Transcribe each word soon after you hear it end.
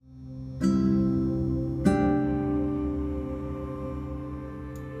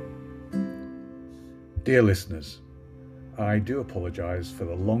Dear listeners, I do apologize for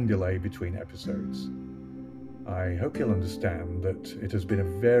the long delay between episodes. I hope you'll understand that it has been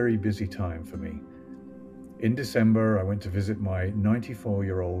a very busy time for me. In December, I went to visit my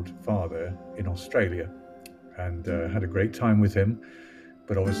 94-year-old father in Australia and had a great time with him.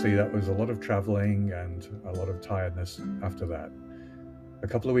 But obviously, that was a lot of traveling and a lot of tiredness after that. A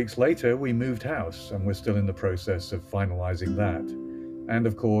couple of weeks later, we moved house and we're still in the process of finalizing that. And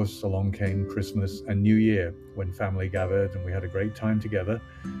of course, along came Christmas and New Year when family gathered and we had a great time together,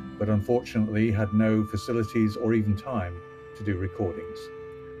 but unfortunately had no facilities or even time to do recordings.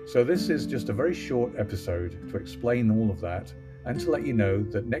 So, this is just a very short episode to explain all of that and to let you know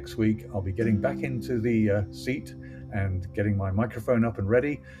that next week I'll be getting back into the seat and getting my microphone up and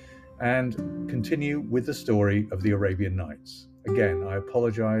ready and continue with the story of the Arabian Nights. Again, I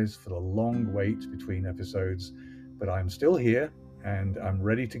apologize for the long wait between episodes, but I'm still here and I'm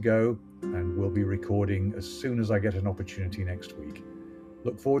ready to go and we'll be recording as soon as I get an opportunity next week.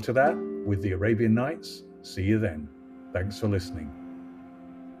 Look forward to that with the Arabian Nights. See you then. Thanks for listening.